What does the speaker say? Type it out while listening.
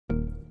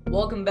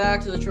Welcome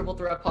back to the Triple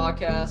Threat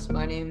Podcast.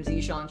 My name is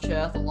Ishan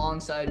Cheth.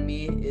 Alongside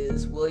me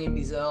is William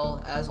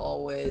Beazell. As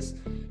always,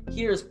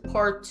 here's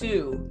part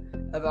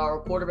 2 of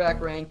our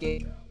quarterback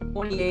ranking,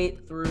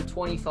 28 through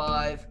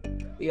 25.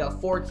 We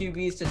have 4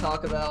 QBs to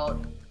talk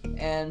about.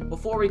 And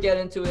before we get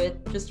into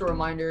it, just a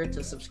reminder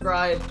to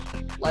subscribe,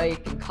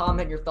 like, and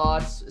comment your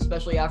thoughts,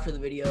 especially after the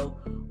video.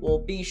 We'll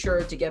be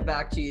sure to get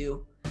back to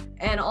you.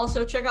 And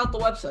also check out the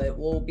website.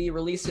 We'll be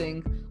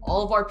releasing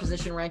all of our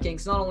position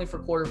rankings, not only for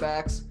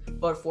quarterbacks,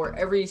 but for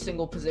every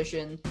single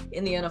position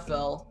in the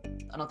NFL.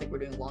 I don't think we're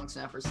doing long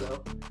snappers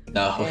though.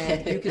 No.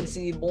 And you can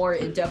see more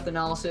in-depth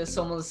analysis,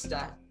 some of the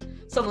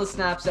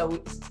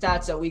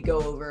stats that we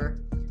go over.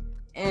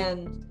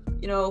 And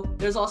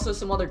there's also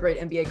some other great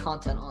NBA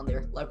content on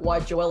there, like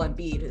why Joel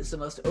Embiid is the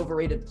most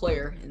overrated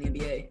player in the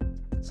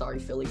NBA. Sorry,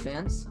 Philly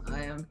fans.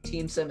 I am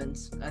Team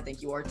Simmons. I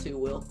think you are too,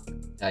 Will.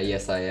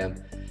 Yes, I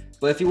am.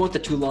 But if you want the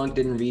too long,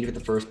 didn't read for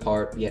the first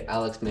part, we had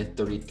Alex Smith,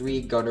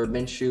 33, Gardner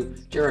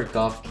Minchew, Jared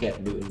Goff,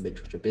 Cam Newton,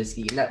 Mitchell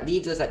Tribisky, and that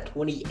leaves us at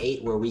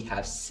 28, where we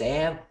have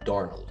Sam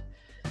Darnold.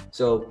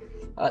 So,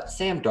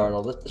 Sam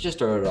Darnold, let's just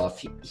start it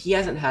off. He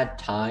hasn't had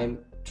time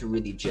to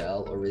really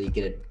gel or really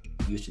get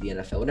used to the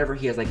NFL. Whenever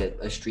he has like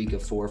a streak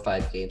of 4 or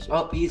 5 games,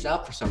 he's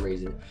out for some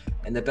reason.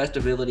 And the best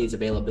ability is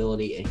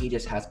availability, and he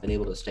just hasn't been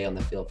able to stay on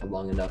the field for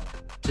long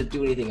enough to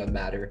do anything of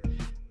matter.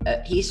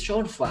 He's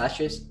shown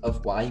flashes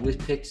of why he was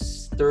picked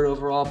 3rd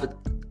overall, but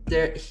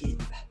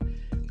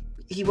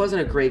he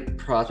wasn't a great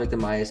prospect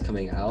in my eyes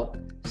coming out.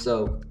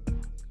 So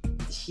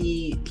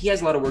he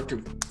has a lot of work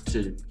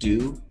to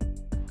do.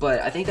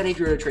 But I think that if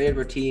you were to trade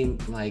for a team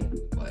like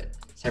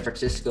San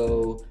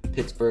Francisco,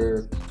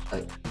 Pittsburgh,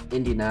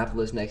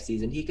 Indianapolis next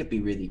season, he could be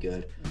really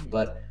good.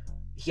 But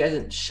he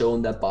hasn't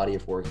shown that body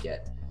of work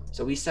yet.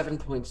 So he's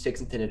 7.6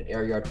 intended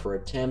air yard per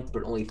attempt,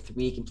 but only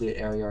 3 completed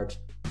air yards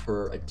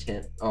per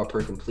attempt or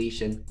per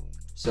completion.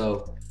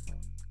 So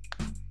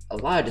a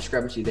lot of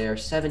discrepancy there.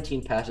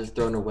 17 passes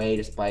thrown away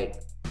despite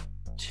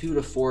 2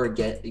 to 4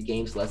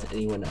 games less than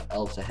anyone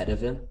else ahead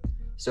of him.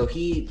 So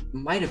he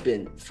might have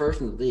been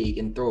first in the league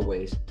in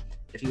throwaways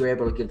if you were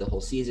able to give the whole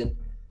season.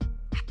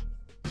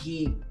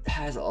 He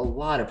has a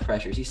lot of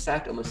pressures. He's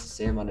sacked almost the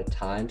same amount of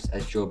times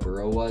as Joe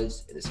Burrow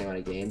was in the same amount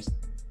of games.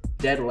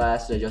 Dead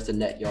last in adjusted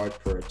net yards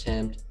per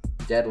attempt.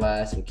 Dead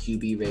last in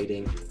QB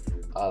rating.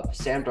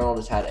 Sam Darnold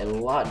has had a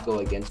lot go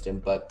against him,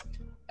 but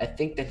I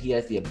think that he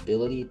has the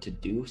ability to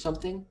do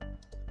something.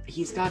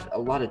 He's got a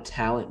lot of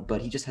talent,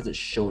 but he just hasn't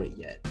shown it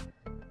yet.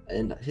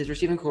 And his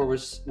receiving core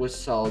was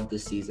solid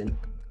this season.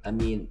 I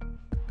mean,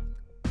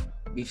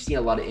 we've seen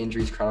a lot of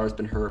injuries. Crowder's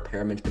been hurt,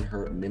 Perriman's been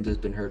hurt, Mims has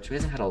been hurt, so he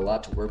hasn't had a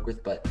lot to work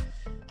with, but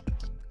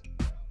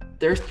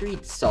there's 3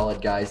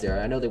 solid guys there.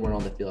 I know they weren't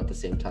on the field at the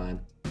same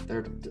time.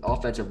 Their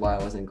offensive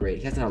line wasn't great.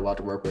 He hasn't had a lot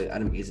to work with. I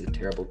don't think he's a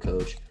terrible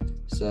coach.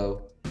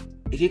 So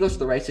if he goes to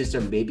the right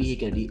system, maybe he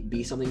can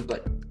be something,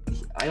 but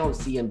I don't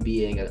see him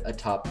being a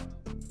top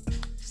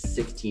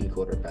 16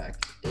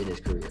 quarterback in his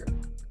career.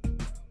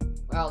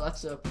 Wow,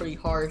 that's pretty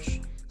harsh,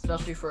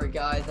 especially for a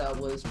guy that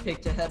was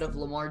picked ahead of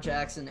Lamar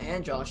Jackson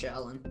and Josh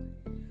Allen.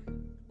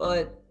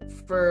 But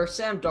for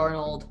Sam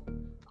Darnold,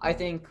 I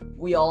think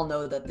we all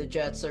know that the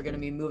Jets are going to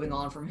be moving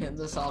on from him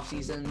this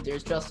offseason.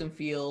 There's Justin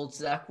Fields,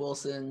 Zach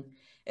Wilson,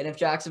 and if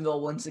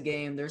Jacksonville wins the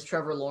game, there's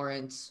Trevor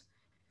Lawrence.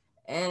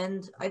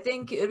 And I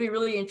think it'd be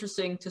really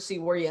interesting to see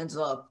where he ends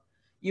up.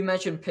 You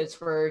mentioned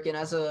Pittsburgh, and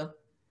as a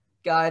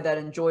guy that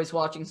enjoys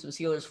watching some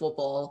Steelers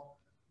football,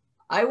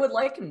 I would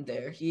like him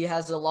there. He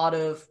has a lot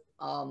of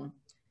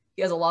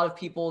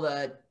people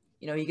that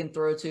he can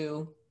throw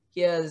to.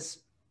 He has,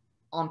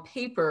 on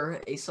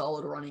paper, a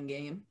solid running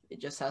game. It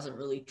just hasn't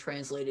really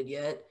translated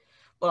yet.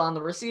 But on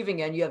the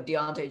receiving end, you have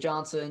Deontay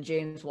Johnson,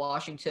 James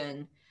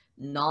Washington,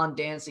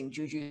 non-dancing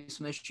Juju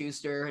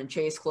Smith-Schuster, and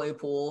Chase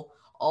Claypool.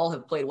 All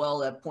have played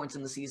well at points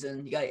in the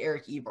season. You got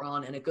Eric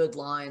Ebron and a good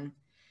line.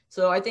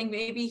 So I think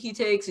maybe he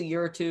takes a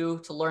year or 2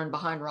 to learn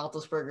behind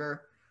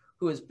Roethlisberger,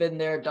 who has been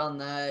there, done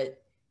that.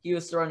 He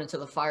was thrown into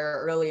the fire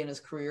early in his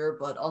career,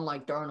 but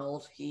unlike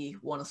Darnold, he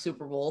won a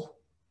Super Bowl.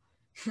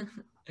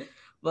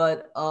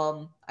 But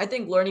I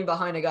think learning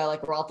behind a guy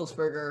like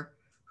Roethlisberger,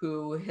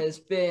 who has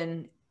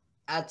been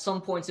at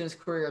some points in his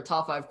career a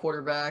top 5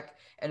 quarterback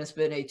and has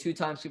been a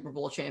 2-time Super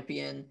Bowl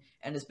champion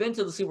and has been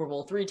to the Super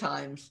Bowl 3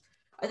 times,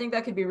 I think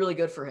that could be really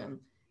good for him.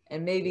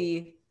 And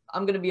maybe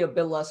I'm going to be a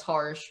bit less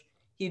harsh.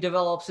 He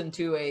develops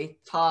into a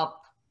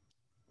top,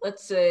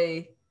 let's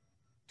say,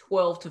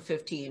 12 to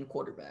 15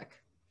 quarterback.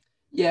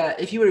 Yeah,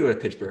 if he were to go to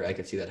Pittsburgh, I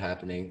could see that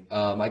happening.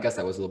 I guess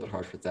that was a little bit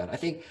harsh with that. I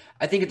think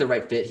at the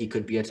right fit, he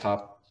could be a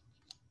top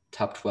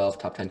 12,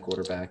 top 10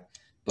 quarterback.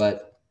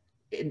 But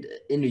in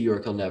New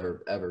York, he'll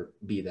never, ever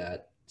be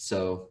that.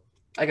 So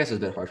I guess it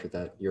was a bit harsh with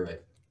that. You're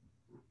right.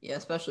 Yeah,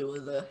 especially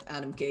with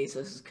Adam Gase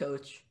as his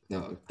coach.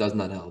 No, it does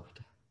not help.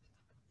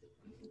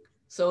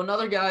 So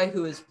another guy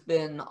who has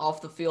been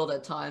off the field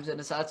at times and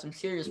has had some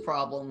serious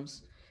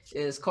problems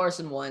is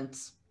Carson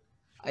Wentz.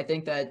 I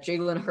think that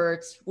Jalen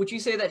Hurts, would you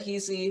say that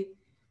he's the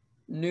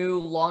new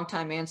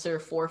longtime answer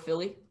for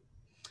Philly?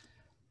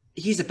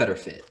 He's a better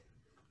fit.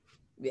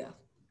 Yeah.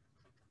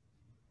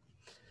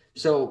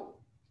 So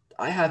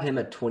I have him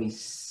at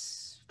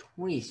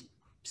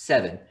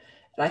 27. And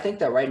I think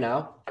that right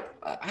now,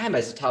 I have him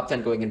as a top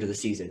 10 going into the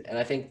season. And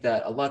I think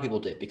that a lot of people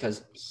did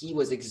because he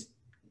was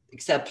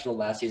exceptional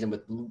last season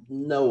with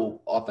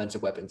no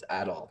offensive weapons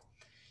at all.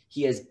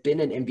 He has been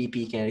an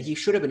MVP candidate. He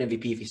should have been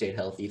MVP if he stayed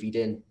healthy. If he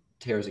didn't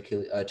tear his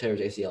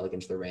ACL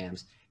against the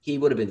Rams, he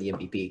would have been the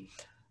MVP.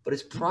 But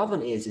his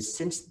problem is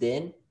since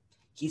then,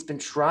 he's been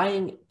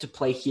trying to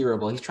play hero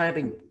ball. He's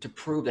trying to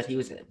prove that he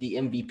was the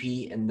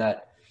MVP and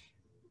that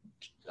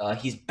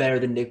he's better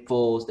than Nick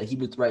Foles, that he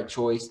was the right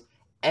choice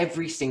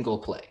every single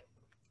play.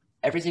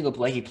 Every single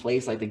play he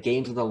plays like the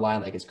game's on the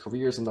line, like his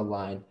career's on the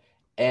line.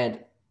 And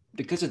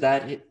because of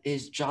that,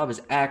 his job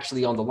is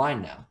actually on the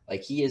line now.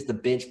 Like he is the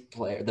bench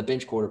player, the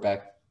bench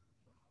quarterback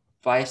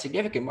by a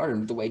significant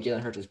margin the way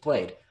Jalen Hurts has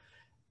played.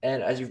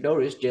 And as you've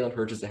noticed, Jalen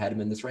Hurts is ahead of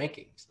him in this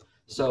rankings.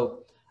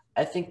 So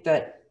I think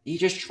that he's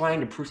just trying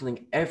to prove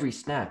something every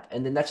snap.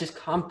 And then that's just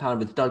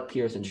compounded with Doug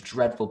Pearson's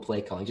dreadful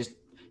play calling. Just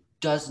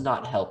does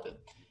not help him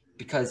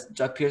because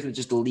Doug Pearson is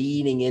just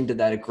leaning into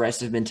that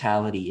aggressive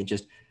mentality and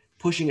just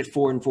pushing it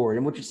forward and forward.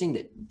 And what you're seeing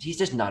that he's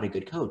just not a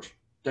good coach.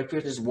 Doug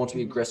Pearson just wants to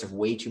be aggressive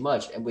way too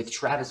much. And with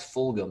Travis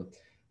Fulgham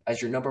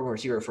as your number one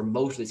receiver for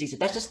most of the season,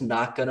 that's just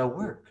not going to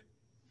work.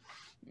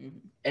 Mm-hmm.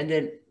 And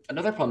then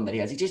another problem that he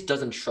has, he just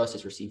doesn't trust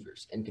his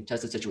receivers in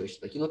contested situations.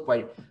 Like you look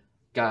right,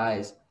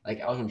 guys like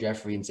Alshon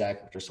Jeffrey and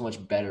Zach are so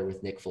much better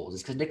with Nick Foles.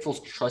 It's because Nick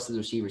Foles trusts his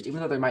receivers, even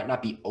though they might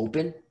not be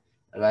open.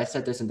 And I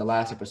said this in the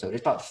last episode.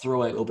 It's about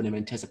throwing open and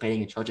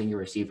anticipating and trusting your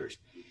receivers.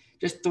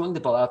 Just throwing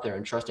the ball out there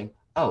and trusting,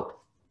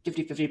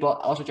 50-50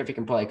 ball, Alshon Jeffrey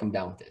can probably come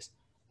down with this.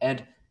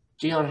 And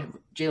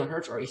Jalen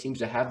Hurts already seems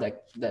to have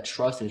that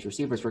trust in his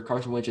receivers where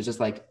Carson Wentz is just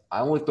like, I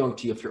only throw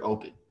to you if you're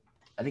open.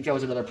 I think that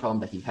was another problem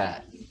that he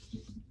had.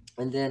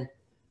 And then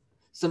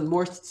some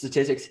more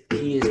statistics.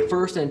 He is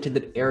first in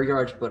intended air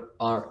yards,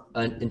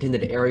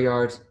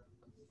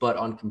 but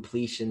on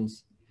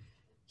completions,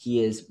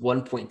 he is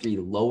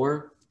 1.3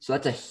 lower. So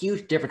that's a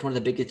huge difference. One of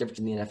the biggest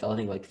differences in the NFL. I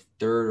think like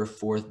third or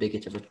fourth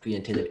biggest difference between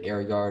intended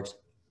air yards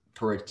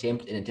per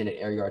attempt and intended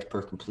air yards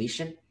per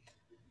completion.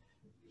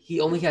 He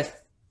only has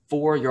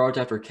 4 yards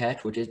after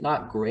catch, which is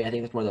not great. I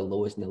think that's one of the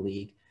lowest in the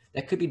league.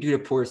 That could be due to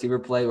poor receiver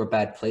play or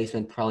bad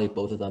placement, probably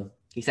both of them.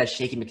 He's had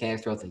shaky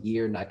mechanics throughout the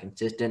year, not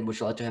consistent,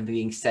 which led to him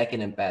being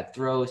second in bad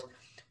throws,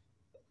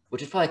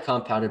 which is probably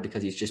compounded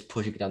because he's just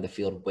pushing it down the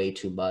field way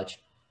too much.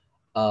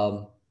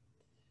 Cousins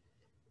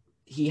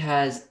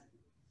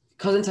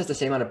has the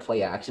same amount of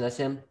play action as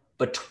him,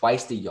 but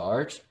twice the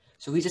yards.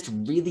 So he's just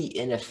really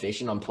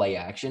inefficient on play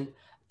action.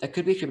 That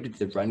could be attributed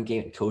to the run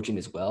game and coaching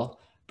as well,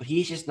 but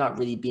he's just not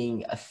really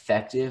being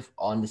effective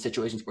on the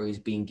situations where he's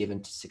being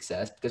given to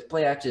success because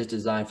play action is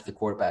designed for the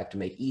quarterback to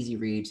make easy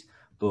reads,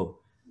 boom,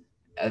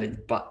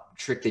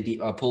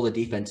 pull the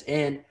defense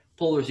in,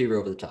 pull the receiver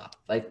over the top.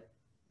 Like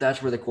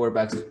that's where the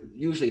quarterbacks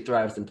usually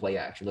thrives in play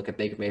action. Look at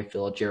Baker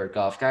Mayfield, Jared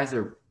Goff. Guys that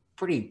are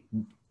pretty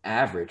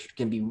average,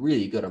 can be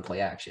really good on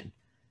play action.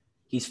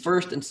 He's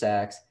first in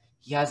sacks.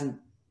 He hasn't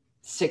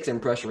 6 in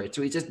pressure rate.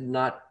 So he's just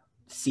not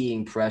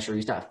seeing pressure.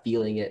 He's not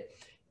feeling it.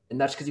 And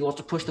that's because he wants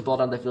to push the ball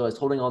down the field. He's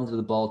holding on to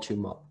the ball too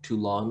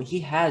long. I mean, he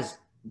has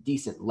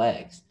decent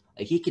legs.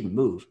 Like he can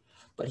move,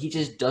 but he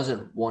just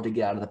doesn't want to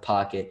get out of the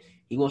pocket.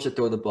 He wants to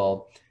throw the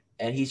ball,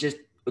 and he's just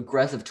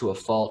aggressive to a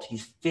fault.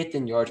 He's 5th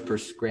in yards per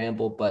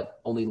scramble, but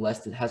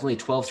has only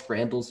 12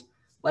 scrambles.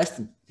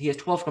 He has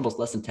 12 scrambles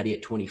less than Teddy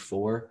at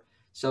 24.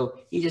 So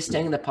he's just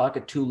staying in the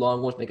pocket too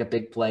long, wants to make a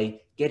big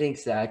play, getting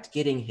sacked,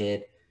 getting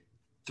hit,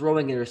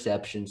 throwing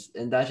interceptions,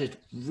 and that's just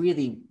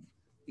really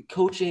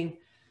coaching,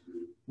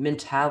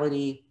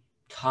 mentality,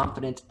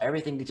 confidence,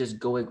 everything is just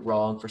going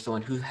wrong for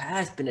someone who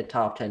has been a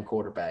top 10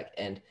 quarterback,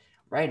 and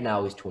right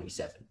now he's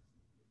 27.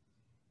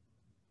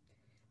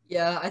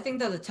 Yeah, I think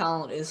that the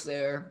talent is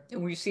there,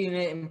 and we've seen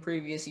it in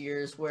previous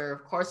years where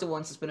Carson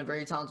Wentz has been a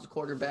very talented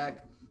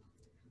quarterback,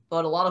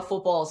 but a lot of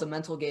football is a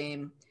mental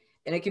game,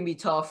 and it can be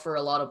tough for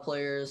a lot of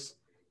players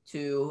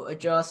to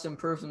adjust and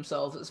prove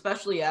themselves,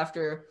 especially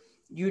after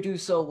you do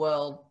so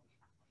well,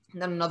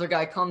 and then another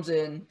guy comes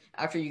in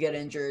after you get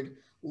injured,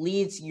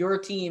 leads your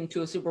team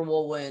to a Super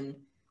Bowl win,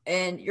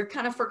 and you're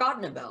kind of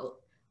forgotten about.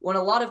 When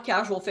a lot of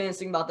casual fans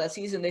think about that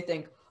season, they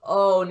think,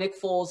 oh, Nick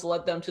Foles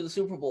led them to the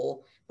Super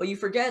Bowl. But you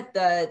forget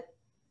that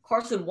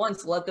Carson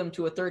Wentz led them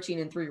to a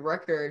 13-3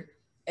 record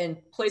and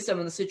placed them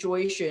in the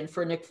situation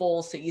for Nick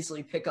Foles to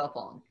easily pick up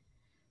on.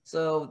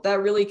 So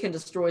that really can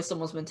destroy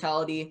someone's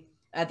mentality.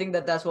 I think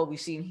that that's what we've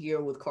seen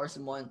here with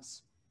Carson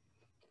Wentz.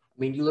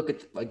 I mean, you look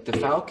at like the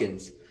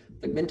Falcons.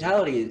 Like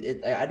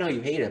mentality, I know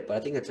you hate it, but I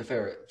think that's a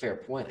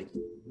fair point. Like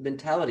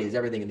mentality is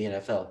everything in the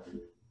NFL.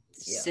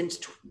 Yeah.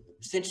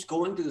 Since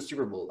going to the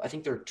Super Bowl, I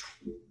think they're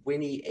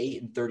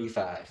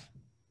 28-35.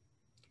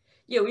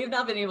 Yeah, we have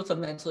not been able to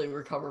mentally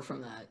recover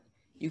from that.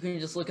 You can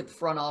just look at the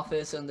front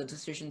office and the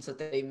decisions that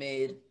they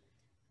made,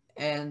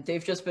 and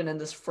they've just been in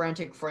this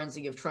frantic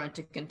frenzy of trying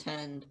to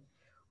contend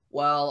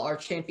while our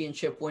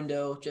championship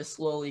window just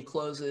slowly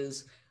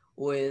closes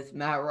with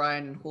Matt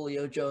Ryan and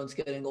Julio Jones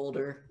getting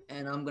older,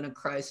 and I'm going to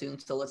cry soon,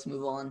 so let's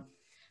move on.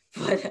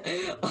 But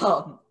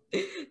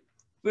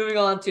Moving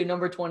on to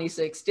number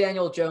 26,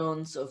 Daniel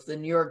Jones of the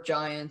New York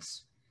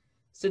Giants.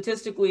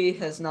 Statistically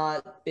has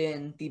not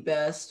been the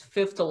best,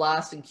 fifth to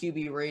last in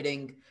QB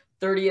rating,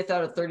 30th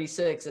out of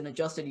 36 in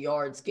adjusted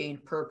yards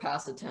gained per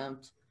pass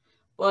attempt.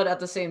 But at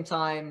the same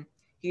time,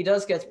 he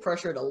does get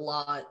pressured a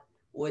lot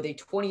with a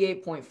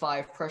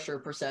 28.5 pressure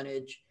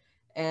percentage.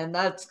 And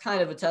that's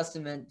kind of a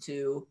testament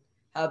to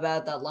how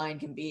bad that line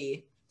can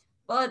be.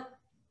 But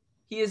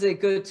he is a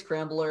good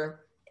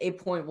scrambler,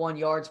 8.1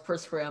 yards per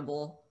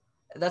scramble.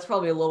 That's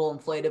probably a little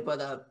inflated by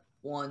that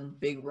one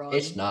big run.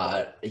 It's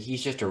not.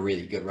 He's just a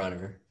really good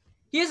runner.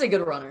 He is a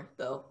good runner,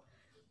 though.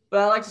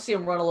 But I like to see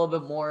him run a little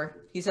bit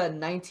more. He's had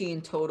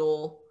 19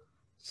 total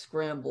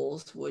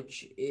scrambles,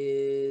 which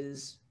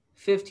is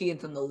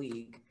 15th in the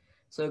league.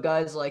 So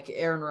guys like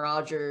Aaron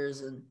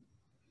Rodgers and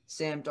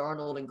Sam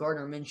Darnold and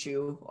Gardner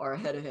Minchew are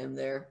ahead of him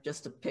there,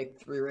 just to pick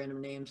three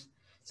random names.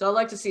 So I'd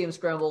like to see him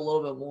scramble a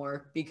little bit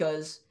more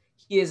because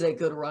he is a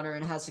good runner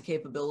and has the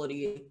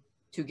capability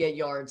to get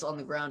yards on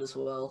the ground as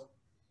well.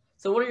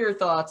 So what are your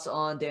thoughts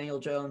on Daniel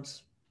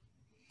Jones?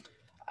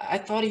 I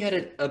thought he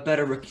had a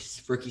better rookie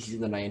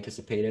season than I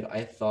anticipated.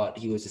 I thought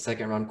he was a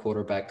second-round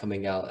quarterback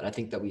coming out, and I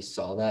think that we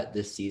saw that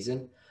this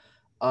season.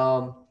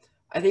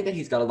 I think that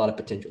he's got a lot of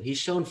potential. He's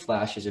shown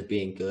flashes of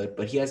being good,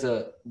 but he has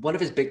one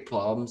of his big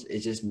problems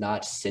is just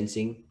not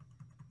sensing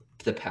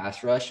the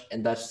pass rush,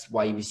 and that's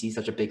why you see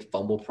such a big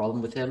fumble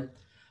problem with him.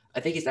 I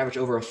think he's averaged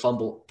over a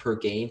fumble per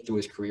game through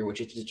his career,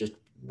 which is just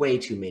way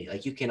too many.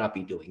 Like, you cannot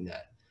be doing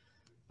that.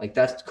 Like,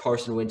 that's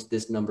Carson Wentz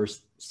this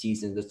numbers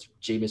season. That's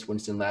Jameis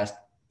Winston last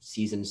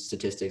season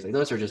statistics. Like,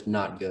 those are just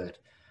not good.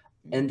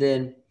 And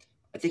then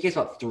I think he has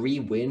about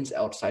 3 wins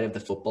outside of the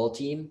football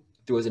team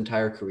through his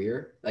entire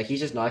career. Like, he's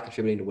just not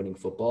contributing to winning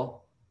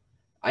football.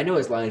 I know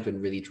his line has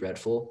been really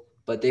dreadful,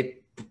 but they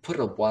put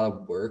a lot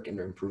of work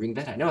into improving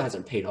that. I know it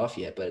hasn't paid off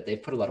yet, but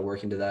they've put a lot of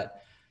work into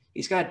that.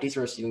 He's got a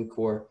decent receiving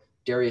core.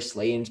 Darius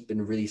Slayton's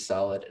been really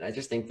solid, and I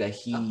just think that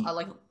I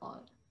like him a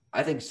lot.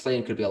 I think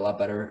Slayton could be a lot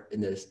better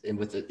in this and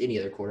with any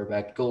other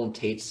quarterback. Golden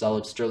Tate's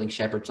solid, Sterling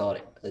Shepard's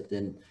solid,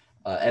 then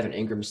Evan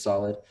Ingram's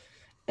solid.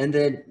 And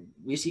then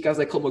we see guys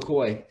like Colt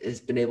McCoy has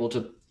been able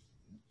to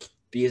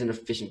be as an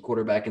efficient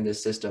quarterback in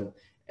this system.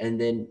 And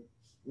then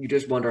you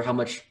just wonder how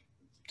much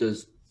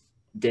does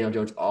Daniel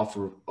Jones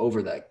offer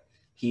over that.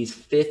 He's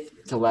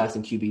 5th to last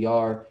in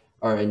QBR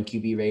or in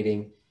QB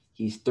rating.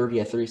 He's 30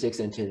 at 36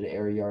 intended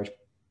air yards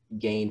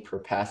gained per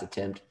pass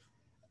attempt.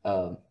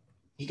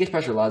 He gets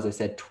pressure a lot, as I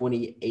said,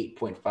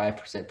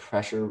 28.5%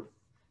 pressure,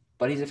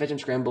 but he's an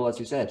efficient scramble, as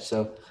you said.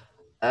 So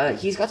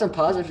he's got some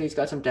positives, he's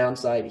got some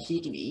downside.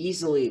 He can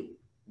easily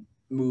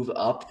move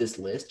up this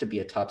list to be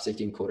a top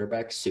 16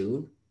 quarterback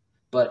soon.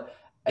 But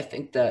I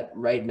think that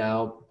right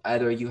now,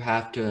 either you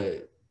have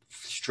to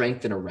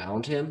strengthen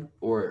around him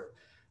or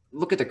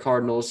look at the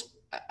Cardinals.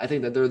 I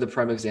think that they're the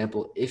prime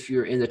example. If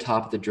you're in the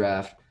top of the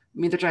draft, I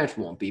mean, the Giants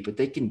won't be, but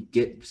they can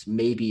get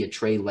maybe a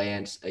Trey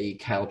Lance, a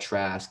Kyle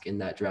Trask in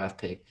that draft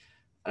pick.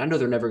 I know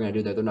they're never going to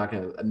do that. They're not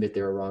going to admit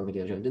they were wrong with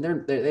Daniel Jones.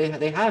 And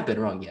they haven't been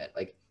wrong yet.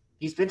 Like,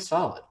 he's been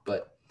solid,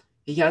 but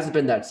he hasn't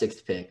been that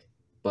 6th pick.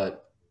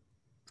 But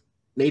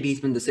maybe he's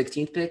been the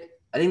 16th pick.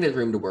 I think there's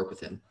room to work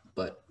with him.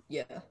 But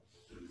yeah.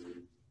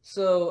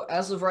 So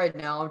as of right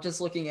now, I'm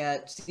just looking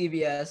at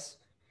CBS.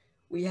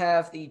 We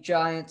have the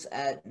Giants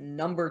at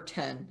number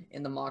 10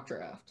 in the mock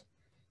draft.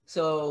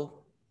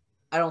 So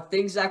I don't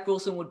think Zach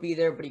Wilson would be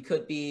there, but he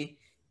could be.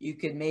 You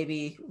could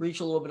maybe reach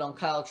a little bit on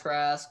Kyle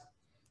Trask.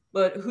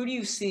 But who do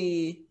you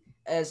see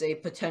as a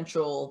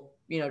potential,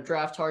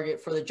 draft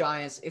target for the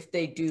Giants if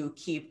they do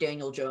keep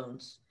Daniel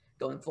Jones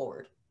going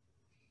forward?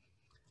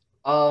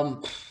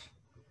 You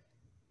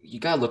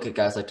got to look at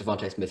guys like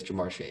Devontae Smith,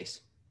 Jamar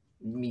Chase.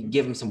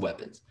 Give him some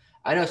weapons.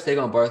 I know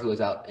Saquon Barkley was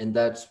out, and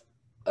that's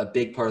a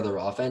big part of their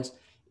offense.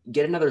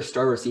 Get another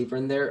star receiver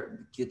in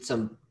there, get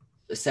some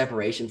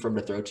separation for him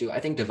to throw to.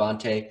 I think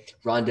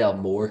Rondale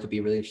Moore could be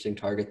a really interesting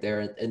target there,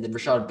 and then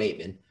Rashad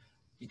Bateman.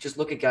 You just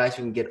look at guys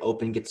who can get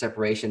open, get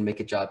separation,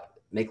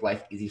 make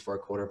life easy for a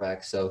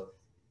quarterback. So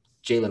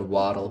Jalen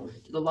Waddle,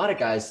 there's a lot of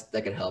guys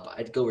that can help.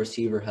 I'd go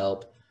receiver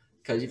help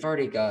because you've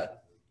already got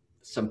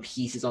some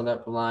pieces on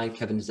that line.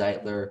 Kevin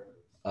Zeitler,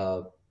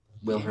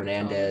 Will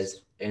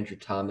Hernandez, Andrew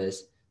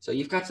Thomas. So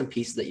you've got some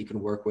pieces that you can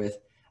work with.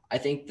 I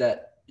think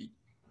that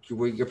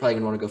you're probably going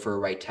to want to go for a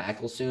right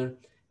tackle soon.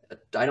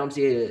 I don't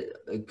see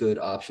a good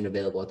option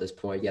available at this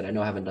point yet. I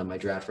know I haven't done my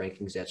draft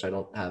rankings yet, so I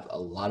don't have a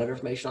lot of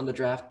information on the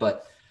draft,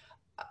 but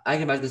I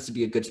can imagine this would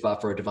be a good spot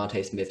for a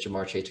Devontae Smith,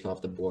 Jamar Chase to come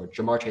off the board.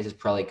 Jamar Chase is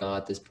probably gone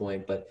at this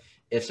point, but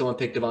if someone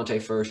picked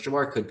Devontae first,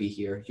 Jamar could be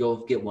here.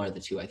 You'll get one of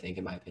the two, I think,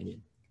 in my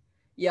opinion.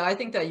 Yeah, I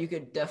think that you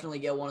could definitely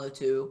get one of the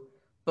two.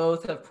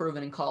 Both have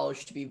proven in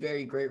college to be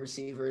very great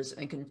receivers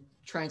and can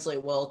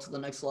translate well to the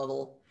next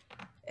level.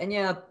 And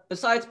yeah,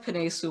 besides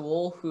Penei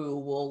Sewell, who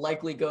will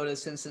likely go to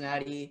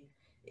Cincinnati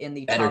in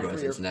the Better top go to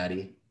 3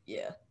 Cincinnati.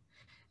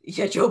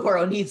 Yeah, Joe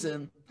Burrow needs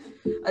him.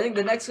 I think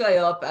the next guy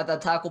up at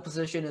that tackle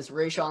position is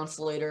Rashawn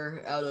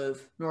Slater out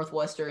of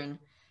Northwestern,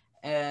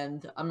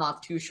 and I'm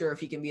not too sure if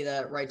he can be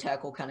that right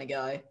tackle kind of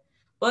guy.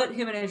 But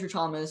him and Andrew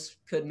Thomas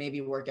could maybe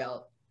work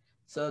out.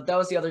 So that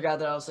was the other guy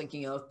that I was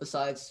thinking of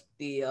besides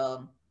the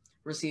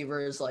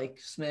receivers like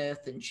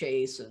Smith and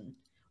Chase and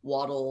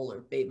Waddle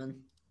or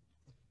Bateman.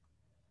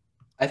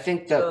 I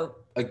think that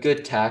a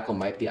good tackle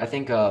might be. I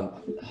think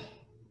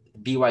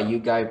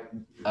BYU guy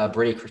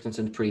Brady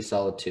Christensen's pretty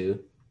solid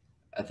too.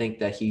 I think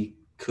that he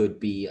could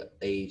be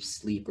a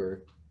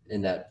sleeper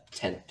in that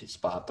 10th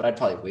spot, but I'd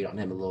probably wait on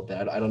him a little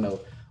bit. I don't know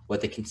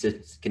what the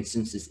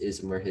consensus is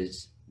and where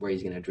he's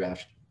going to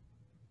draft.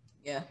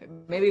 Yeah,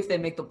 maybe if they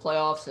make the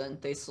playoffs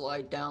and they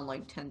slide down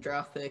like 10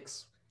 draft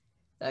picks,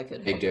 that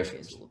could big help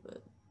difference a little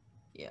bit.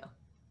 Yeah.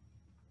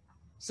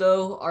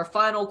 So our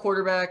final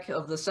quarterback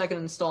of the second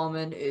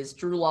installment is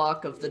Drew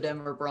Lock of the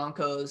Denver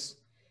Broncos.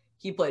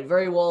 He played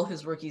very well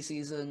his rookie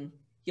season.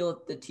 He led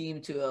the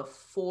team to a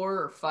 4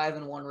 or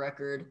 5-1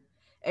 record,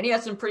 and he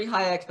had some pretty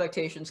high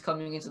expectations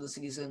coming into the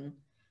season.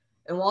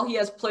 And while he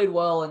has played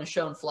well and has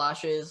shown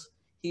flashes,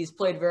 he's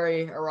played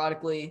very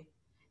erratically,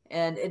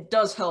 and it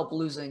does help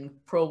losing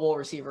Pro Bowl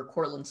receiver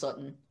Courtland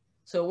Sutton.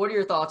 So what are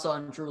your thoughts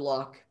on Drew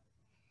Lock?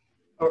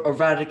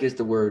 Erratic is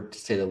the word, to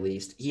say the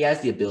least. He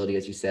has the ability,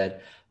 as you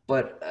said,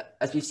 but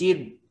as we see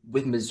it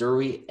with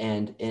Missouri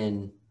and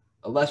in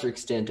a lesser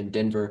extent in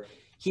Denver,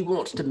 he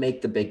wants to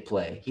make the big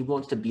play. He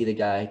wants to be the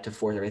guy to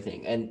force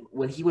everything. And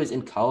when he was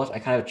in college, I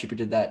kind of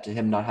attributed that to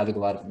him not having a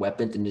lot of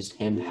weapons and just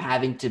him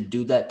having to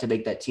do that to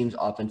make that team's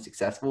offense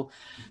successful.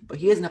 But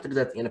he doesn't have to do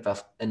that at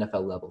the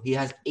NFL level. He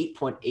has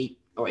 8.8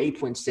 or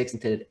 8.6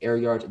 intended air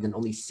yards and then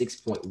only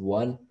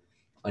 6.1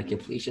 on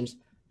completions.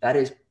 That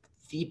is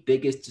the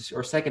biggest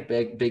or second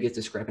biggest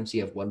discrepancy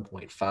of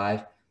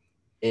 1.5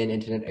 in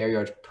intended air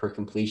yards per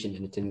completion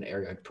and intended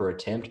air yard per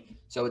attempt.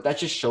 So that's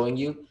just showing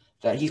you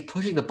that he's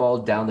pushing the ball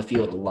down the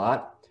field a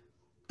lot,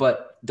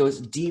 but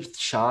those deep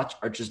shots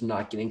are just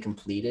not getting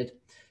completed.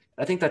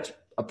 I think that's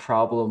a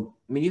problem.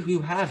 I mean, you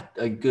have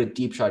a good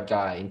deep shot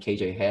guy in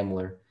KJ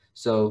Hamler.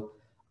 So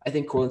I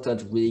think Courtland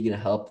Sutton's really going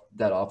to help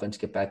that offense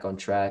get back on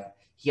track.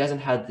 He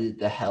hasn't had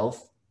the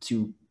health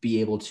to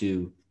be able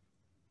to,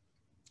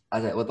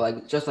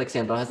 just like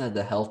Sam Donald hasn't had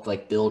the health to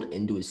like build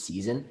into his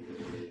season.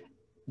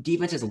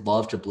 Defenses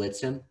love to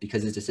blitz him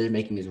because his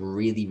decision-making is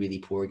really, really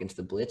poor against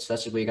the blitz. So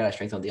that's just where you got to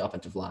strengthen on the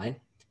offensive line.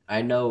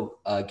 I know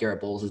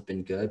Garrett Bowles has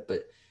been good,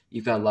 but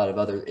you've got a lot of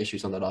other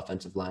issues on that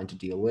offensive line to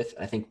deal with.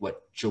 I think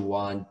what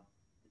Juwan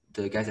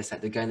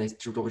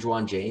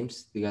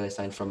James, the guy they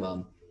signed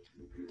from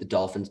the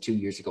Dolphins 2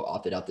 years ago,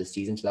 opted out this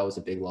season. So that was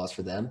a big loss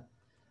for them.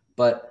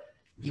 But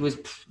he was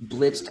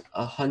blitzed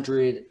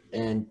 100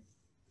 and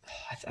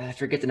I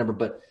forget the number,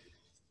 but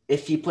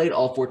if he played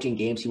all 14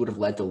 games, he would have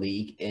led the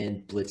league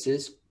in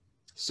blitzes.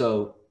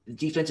 So the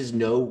defenses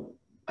know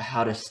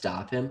how to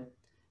stop him.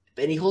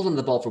 And he holds on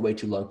the ball for way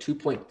too long,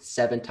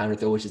 2.7 time to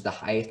throw, which is the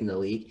highest in the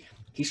league.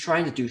 He's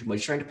trying to do too much.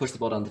 He's trying to push the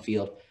ball down the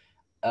field.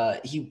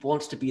 He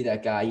wants to be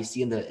that guy. You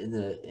see in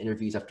the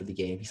interviews after the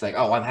game, he's like,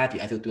 oh, I'm happy.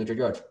 I threw 300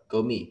 yards.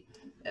 Go me.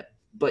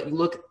 But you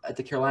look at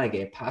the Carolina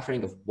game, pass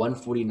rating of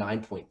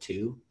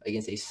 149.2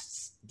 against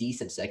a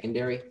decent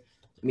secondary.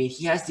 I mean,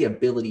 he has the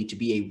ability to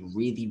be a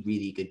really,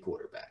 really good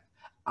quarterback.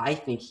 I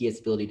think he has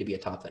the ability to be a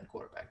top 10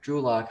 quarterback.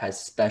 Drew Lock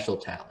has special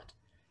talent.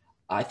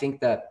 I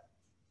think that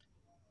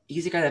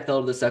he's a guy that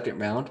fell to the second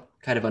round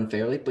kind of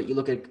unfairly, but you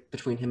look at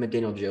between him and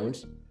Daniel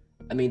Jones.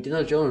 I mean,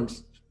 Daniel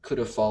Jones could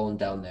have fallen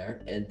down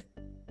there and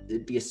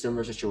it'd be a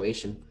similar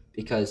situation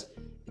because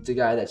it's a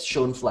guy that's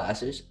shown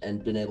flashes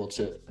and been able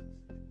to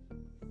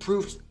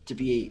prove to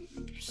be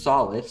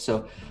solid.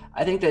 So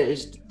I think that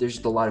there's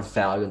just a lot of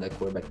value in that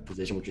quarterback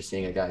position, which is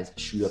seeing a guy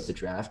shoot up the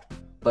draft.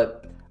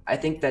 But I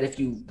think that if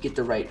you get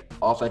the right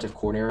offensive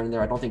coordinator in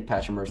there, I don't think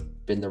Pat Shurmur's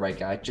been the right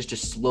guy. Just to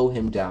slow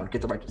him down,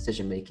 get the right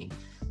decision making.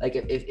 Like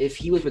if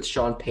he was with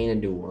Sean Payne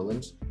in New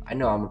Orleans, I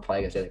know I'm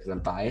probably gonna say that because I'm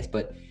biased,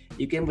 but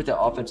you get him with the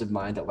offensive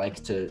mind that likes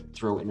to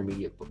throw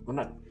intermediate, well,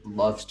 not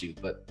loves to,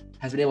 but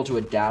has been able to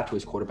adapt to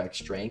his quarterback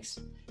strengths.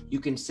 You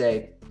can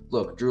say,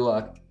 look, Drew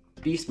Lock,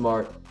 be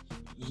smart.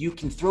 You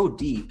can throw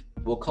deep.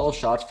 We'll call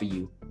shots for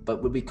you.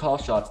 But when we call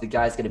shots, the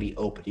guy's going to be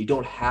open. You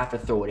don't have to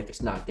throw it if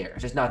it's not there.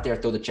 If it's not there,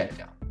 throw the check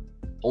down.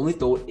 Only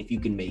throw it if you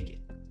can make it.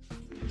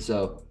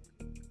 So,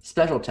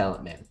 special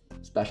talent, man.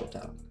 Special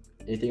talent.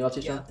 Anything else,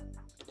 Ishna? Yeah.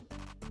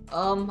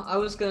 I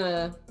was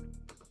gonna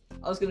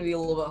be a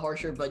little bit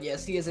harsher, but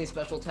yes, he is a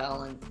special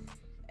talent,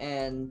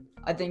 and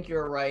I think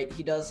you're right.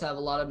 He does have a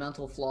lot of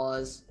mental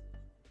flaws,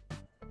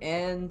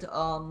 and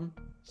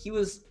he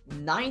was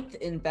 9th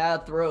in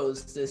bad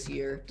throws this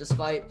year,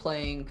 despite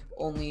playing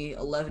only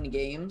 11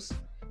 games.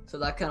 So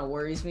that kind of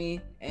worries me.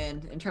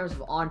 And in terms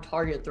of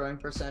on-target throwing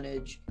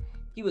percentage,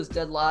 he was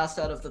dead last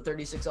out of the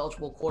 36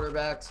 eligible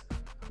quarterbacks,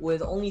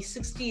 with only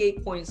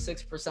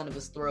 68.6% of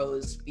his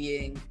throws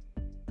being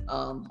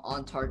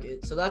on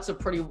target. So that's a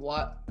pretty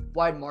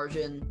wide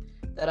margin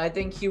that I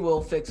think he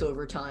will fix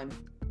over time.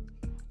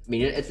 I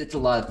mean, it's a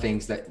lot of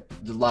things there's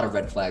a lot of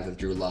red flags with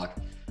Drew Lock,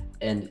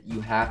 and you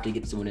have to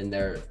get someone in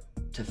there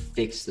to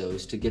fix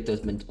those, to get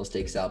those mental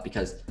mistakes out,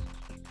 because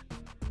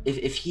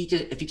if he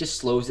just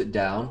slows it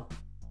down,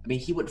 I mean,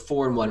 he went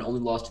 4-1, only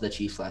lost to the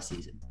Chiefs last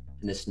season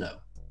in the snow.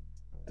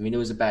 I I mean, it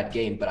was a bad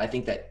game, but I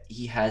think that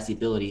he has the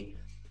ability.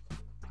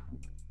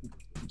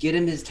 Get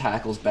him his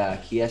tackles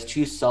back. He has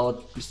two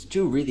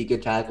really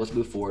good tackles to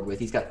move forward with.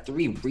 He's got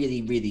 3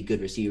 really, really good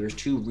receivers,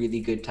 2 really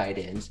good tight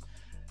ends.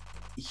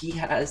 He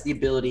has the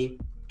ability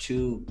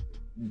to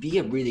be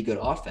a really good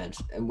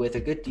offense, and with a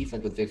good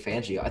defense with Vic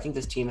Fangio, I think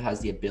this team has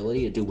the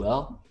ability to do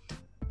well.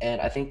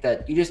 And I think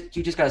that you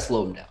just got to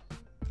slow him down,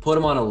 put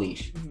him on a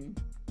leash,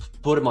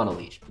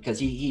 because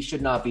he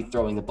should not be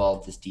throwing the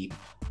ball this deep.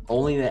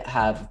 Only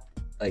have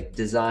like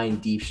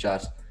designed deep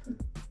shots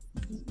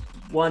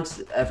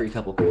once every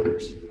couple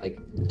quarters. Like,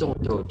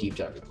 don't throw a deep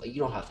shot every play.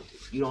 You don't have to do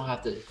it. You don't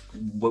have to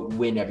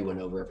win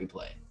everyone over every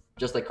play,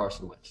 just like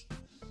Carson Wentz.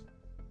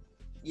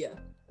 Yeah.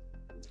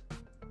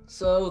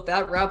 So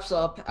that wraps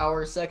up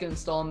our second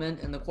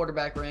installment in the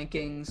quarterback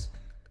rankings.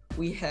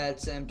 We had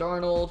Sam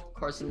Darnold,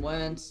 Carson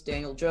Wentz,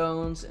 Daniel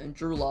Jones, and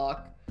Drew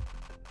Lock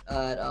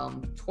at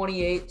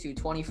 28 to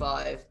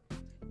 25.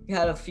 We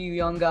had a few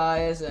young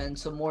guys and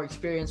some more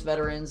experienced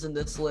veterans in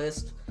this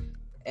list.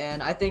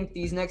 And I think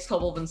these next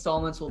couple of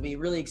installments will be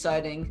really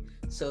exciting.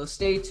 So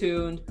stay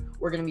tuned.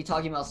 We're going to be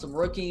talking about some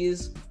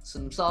rookies,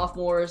 some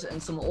sophomores,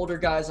 and some older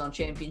guys on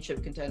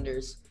championship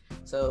contenders.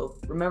 So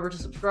remember to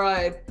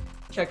subscribe,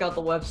 check out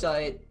the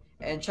website,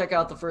 and check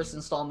out the first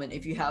installment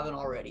if you haven't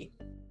already.